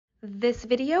This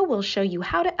video will show you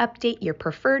how to update your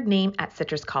preferred name at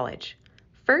Citrus College.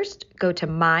 First, go to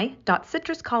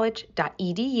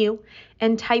my.citruscollege.edu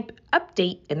and type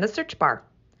Update in the search bar.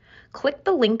 Click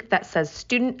the link that says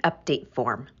Student Update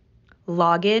Form.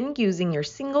 Log in using your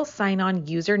single sign-on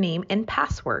username and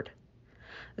password.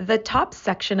 The top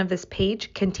section of this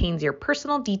page contains your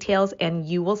personal details, and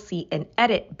you will see an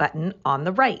Edit button on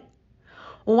the right.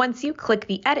 Once you click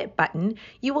the Edit button,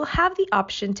 you will have the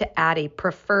option to add a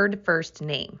preferred first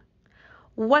name.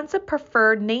 Once a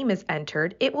preferred name is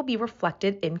entered, it will be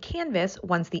reflected in Canvas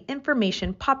once the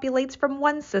information populates from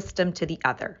one system to the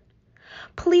other.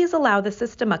 Please allow the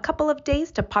system a couple of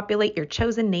days to populate your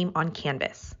chosen name on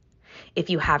Canvas. If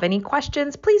you have any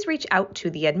questions, please reach out to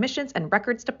the Admissions and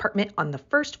Records Department on the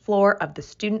first floor of the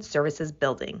Student Services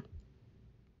Building.